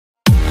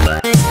Hi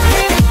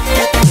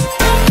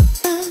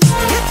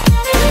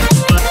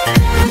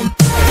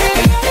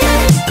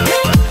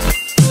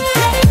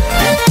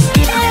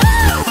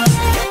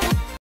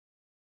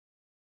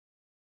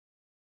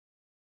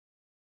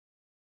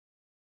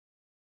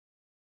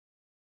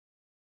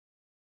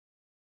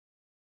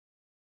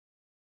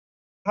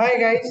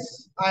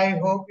guys, I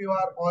hope you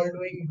are all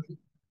doing well.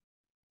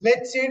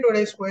 Let's see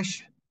today's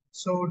question.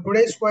 So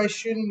today's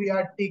question we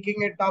are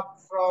taking it up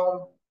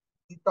from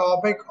the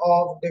topic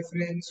of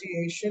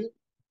differentiation,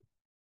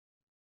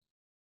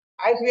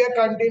 and we are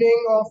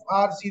continuing of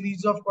our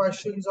series of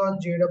questions on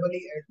JEE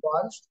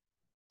Advanced.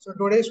 So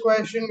today's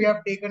question we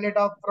have taken it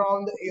up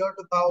from the year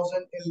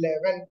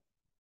 2011,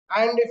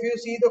 and if you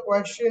see the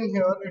question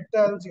here, it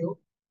tells you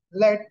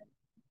let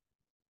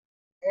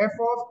f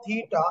of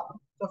theta,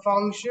 the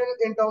function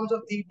in terms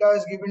of theta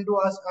is given to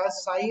us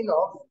as sine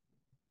of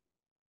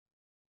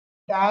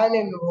tan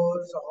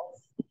inverse of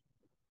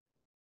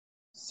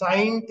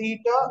sine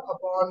theta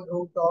upon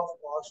root of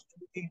cos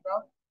 2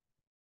 theta.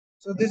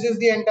 So this is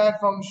the entire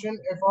function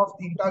f of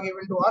theta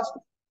given to us,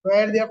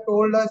 where they have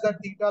told us that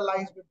theta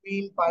lies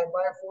between pi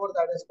by 4,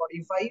 that is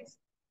 45,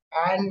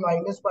 and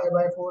minus pi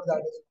by 4, that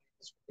is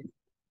minus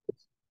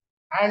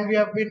 45. And we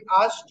have been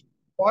asked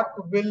what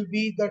will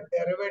be the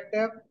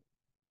derivative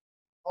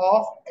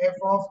of f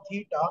of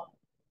theta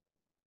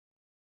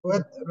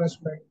with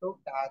respect to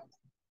tan.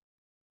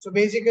 So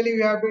basically,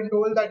 we have been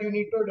told that you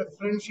need to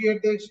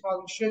differentiate this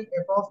function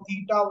f of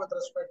theta with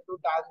respect to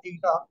tan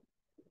theta.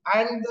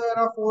 And there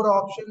are four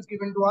options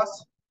given to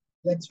us.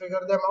 Let's figure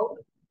them out.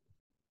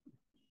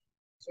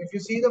 So if you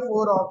see the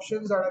four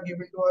options that are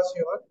given to us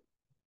here,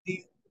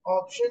 the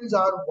options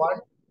are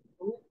 1,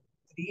 2,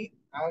 3,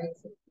 and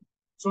 4.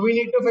 So we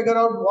need to figure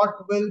out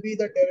what will be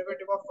the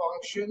derivative of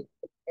function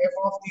f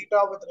of theta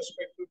with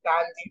respect to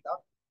tan theta.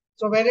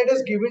 So when it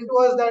is given to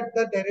us that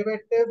the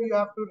derivative, you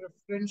have to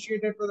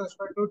differentiate it with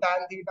respect to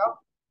tan theta.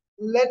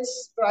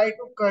 Let's try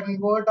to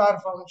convert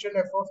our function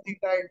f of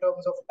theta in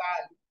terms of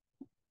tan.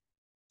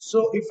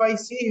 So if I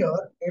see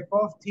here f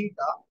of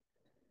theta,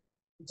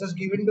 which is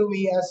given to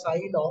me as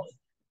sine of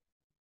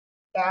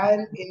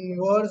tan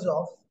inverse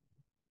of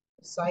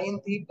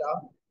sine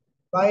theta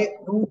by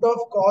root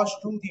of cos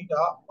 2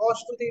 theta.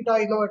 Cos 2 theta,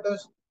 I know it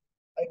is,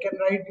 I can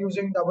write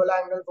using double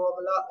angle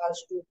formula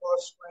as 2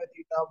 cos square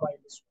theta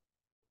minus 1.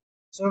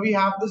 So we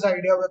have this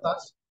idea with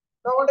us.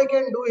 Now what I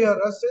can do here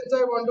is, since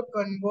I want to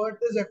convert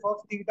this f of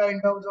theta in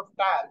terms of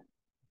tan,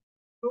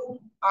 to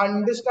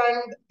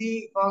understand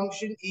the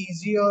function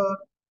easier,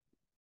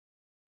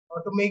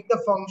 or to make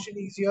the function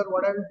easier,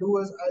 what I will do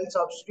is I'll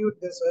substitute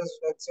this as,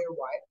 let's say,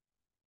 y.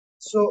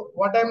 So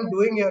what I'm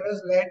doing here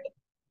is let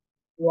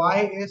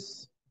y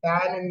is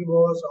tan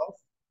inverse of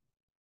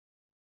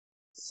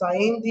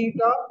sine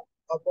theta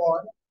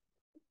upon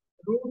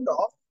root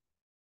of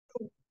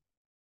 2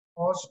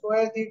 cos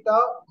square theta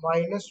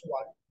minus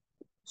 1.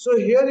 So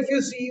here if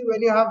you see,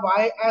 when you have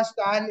y as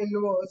tan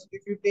inverse,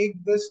 if you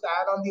take this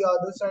tan on the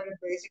other side, it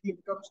basically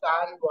becomes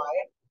tan y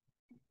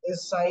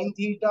is sine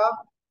theta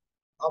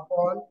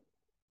upon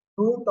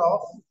root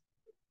of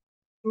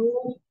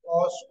 2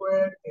 cos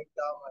square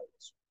theta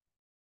minus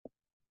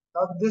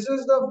 1. Now this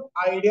is the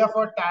idea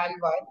for tan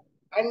y,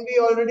 and we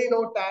already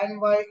know tan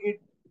y,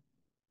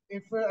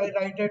 if I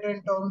write it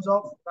in terms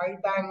of right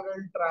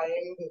angle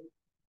triangle,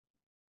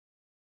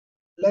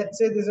 let's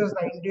say this is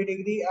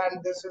 90-degree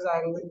and this is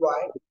angle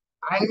y.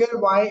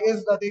 Angle y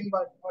is nothing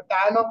but, or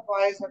tan of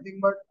y is nothing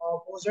but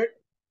opposite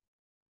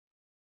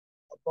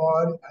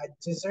upon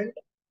adjacent.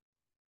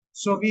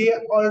 So we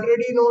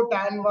already know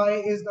tan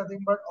y is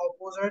nothing but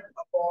opposite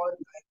upon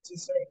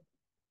adjacent.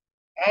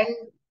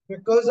 And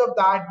because of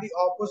that, the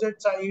opposite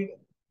side,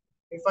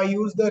 if I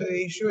use the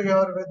ratio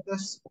here with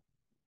this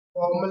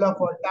formula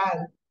for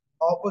tan,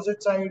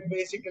 opposite side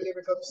basically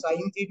becomes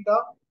sine theta.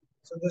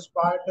 So this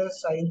part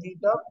is sine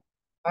theta.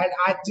 And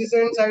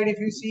adjacent side, if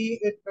you see,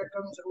 it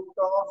becomes root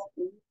of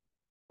 2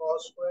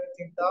 cos square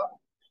theta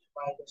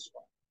minus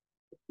 1.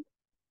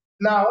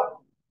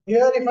 Now,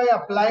 here if I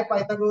apply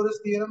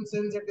Pythagoras theorem,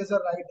 since it is a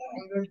right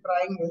angle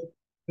triangle,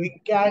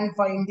 we can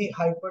find the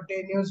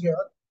hypotenuse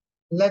here.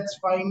 Let's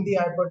find the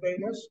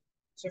hypotenuse.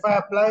 So if I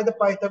apply the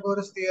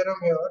Pythagoras theorem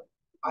here,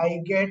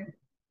 I get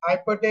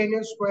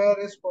hypotenuse square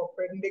is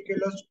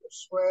perpendicular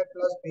square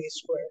plus base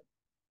square.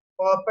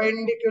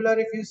 Perpendicular,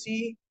 if you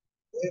see,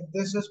 if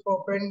this is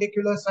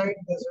perpendicular side,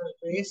 this is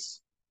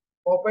base.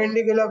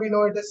 Perpendicular, we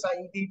know it is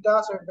sine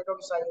theta, so it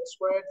becomes sine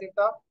square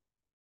theta.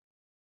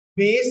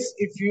 Base,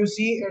 if you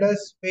see, it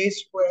is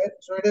base square,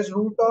 so it is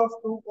root of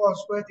 2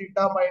 cos square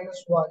theta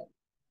minus 1,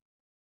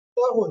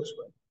 the whole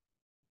square.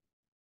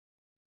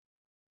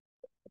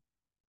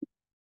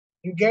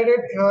 You get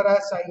it here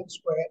as sine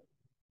square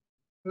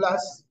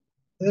plus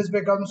this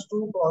becomes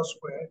 2 cos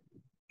square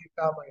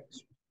theta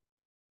minus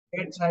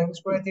 1. It's sine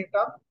square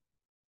theta.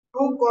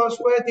 2 cos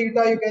square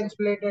theta, you can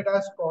split it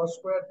as cos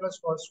square plus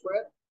cos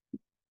square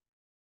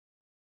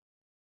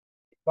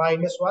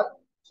minus 1.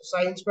 So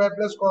sine square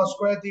plus cos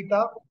square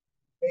theta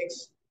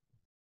makes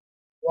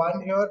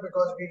 1 here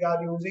because we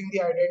are using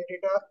the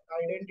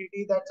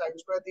identity that sin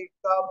square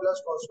theta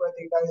plus cos square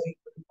theta is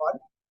equal to 1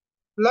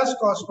 plus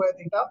cos square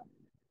theta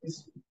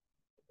is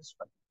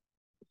 1.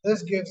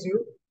 This gives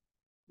you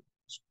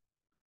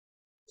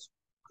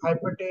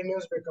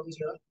hypotenuse becomes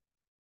here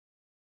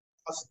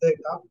cos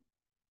theta,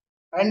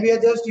 and we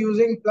are just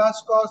using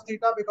plus cos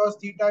theta because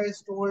theta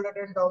is told it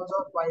in terms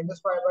of minus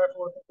pi by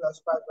 4 to plus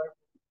pi by 4.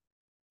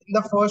 In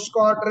the first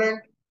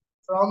quadrant,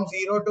 from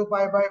 0 to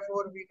pi by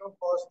 4, we know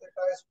cos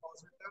theta is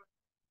positive,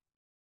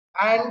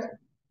 and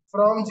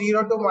from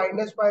 0 to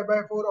minus pi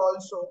by 4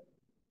 also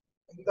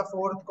in the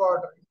fourth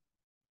quadrant.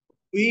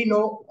 We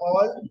know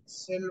all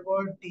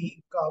silver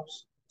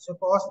teacups. So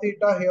cos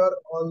theta here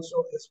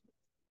also is.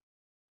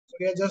 So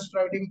we are just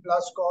writing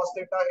plus cos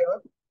theta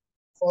here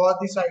for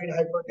the side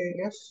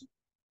hypotenuse.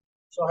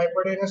 So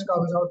hypotenuse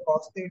comes out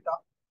cos theta.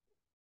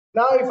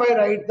 Now if I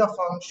write the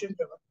function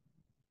here,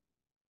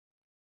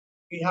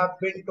 we have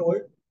been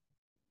told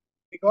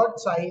we got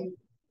sine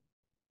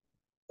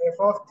f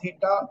of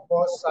theta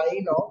was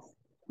sine of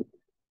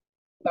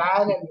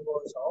tan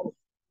inverse of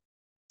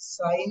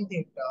sine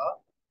theta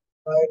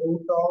by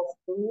root of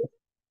 2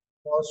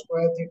 cos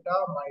square theta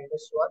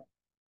minus 1.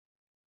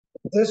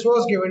 This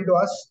was given to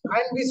us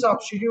and we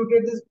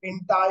substituted this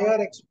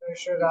entire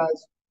expression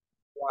as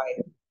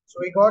y. So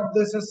we got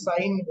this as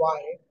sine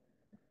y,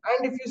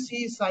 and if you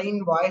see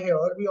sine y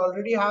here, we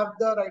already have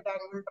the right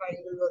angle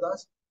triangle with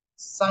us.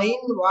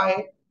 Sine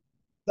y,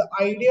 the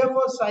idea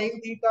for sine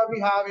theta we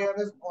have here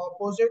is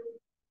opposite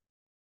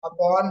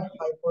upon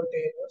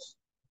hypotenuse.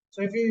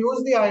 So if you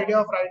use the idea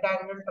of right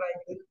angle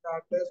triangle,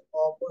 that is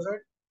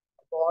opposite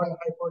upon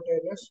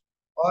hypotenuse,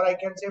 or I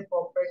can say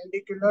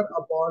perpendicular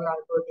upon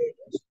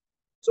hypotenuse.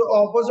 So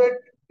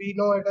opposite, we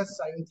know it is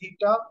sine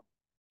theta.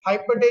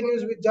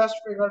 Hypotenuse, we just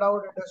figured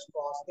out it is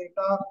cos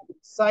theta.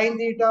 Sine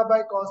theta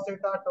by cos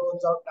theta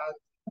turns out tan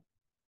theta.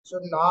 So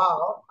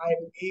now I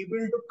am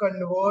able to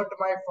convert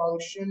my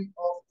function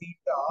of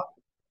theta,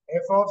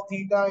 f of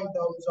theta in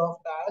terms of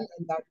tan,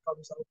 and that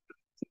comes out.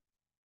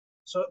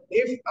 So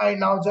if I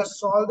now just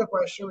solve the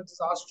question which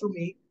is asked to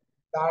me,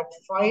 that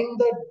find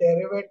the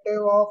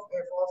derivative of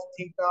f of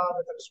theta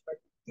with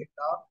respect to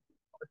theta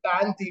or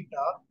tan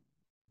theta.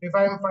 If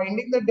I am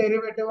finding the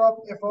derivative of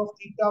f of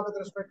theta with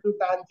respect to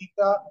tan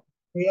theta,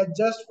 we are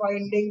just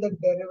finding the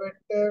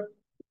derivative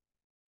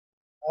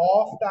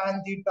of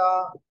tan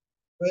theta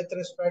with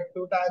respect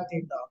to tan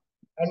theta.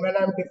 And when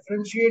I'm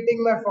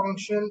differentiating my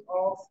function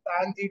of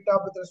tan theta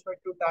with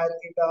respect to tan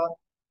theta,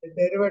 the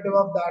derivative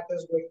of that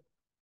is going,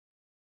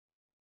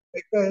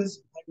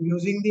 because I'm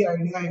using the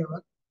idea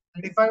here.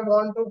 And if I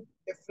want to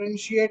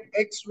differentiate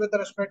x with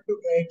respect to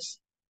x,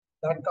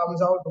 that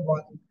comes out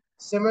 1.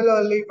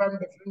 Similarly, if I'm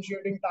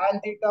differentiating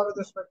tan theta with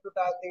respect to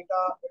tan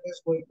theta, it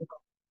is going to come.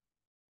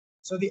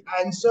 So the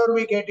answer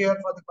we get here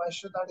for the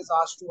question that is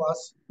asked to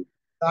us,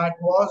 that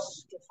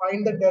was to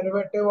find the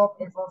derivative of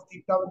f of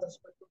theta with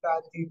respect to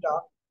tan theta,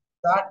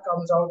 that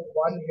comes out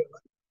 1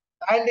 here.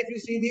 And if you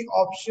see the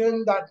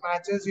option that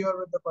matches here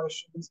with the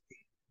question is A.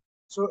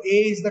 So A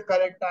is the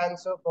correct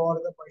answer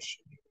for the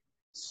question.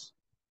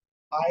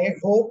 I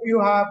hope you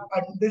have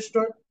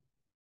understood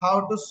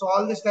how to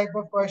solve this type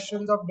of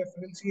questions of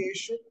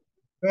differentiation,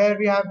 where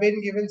we have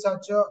been given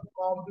such a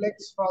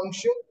complex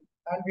function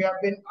and we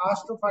have been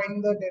asked to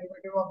find the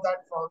derivative of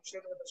that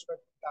function with respect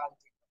to tan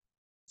theta.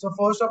 So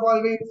first of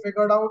all, we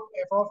figured out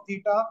f of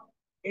theta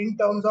in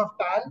terms of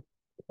tan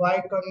by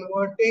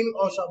converting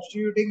or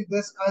substituting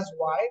this as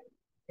y.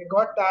 We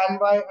got tan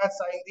y as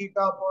sine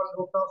theta upon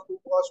root of 2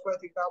 cos square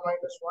theta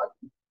minus 1.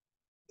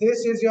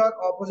 This is your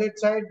opposite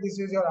side, this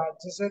is your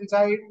adjacent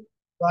side.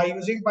 By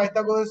using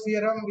Pythagoras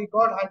theorem, we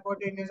got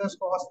hypotenuse as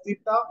cos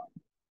theta,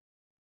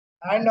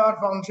 and our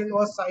function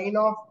was sine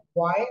of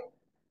y.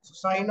 So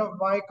sine of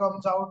y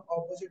comes out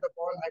opposite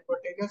upon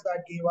hypotenuse,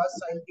 that gave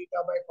us sine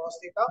theta by cos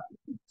theta.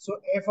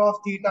 So f of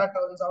theta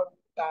turns out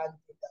tan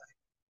theta.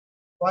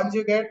 Once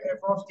you get f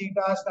of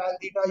theta as tan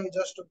theta, you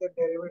just took the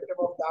derivative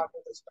of that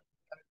with respect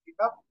to tan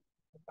theta,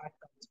 and that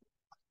comes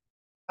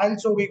out.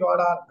 And so we got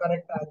our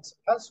correct answer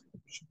as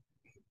option.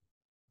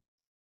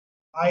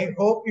 I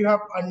hope you have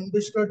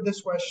understood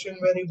this question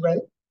very well.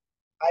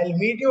 I'll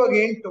meet you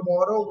again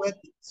tomorrow with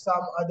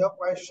some other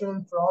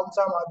question from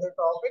some other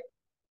topic.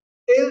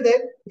 Till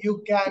then,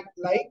 you can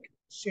like,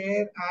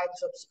 share and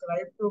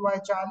subscribe to my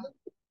channel.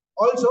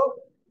 Also,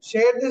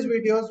 share these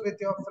videos with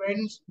your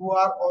friends who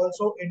are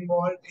also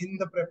involved in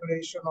the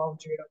preparation of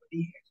JEE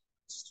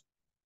Advanced.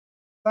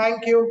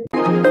 Thank you.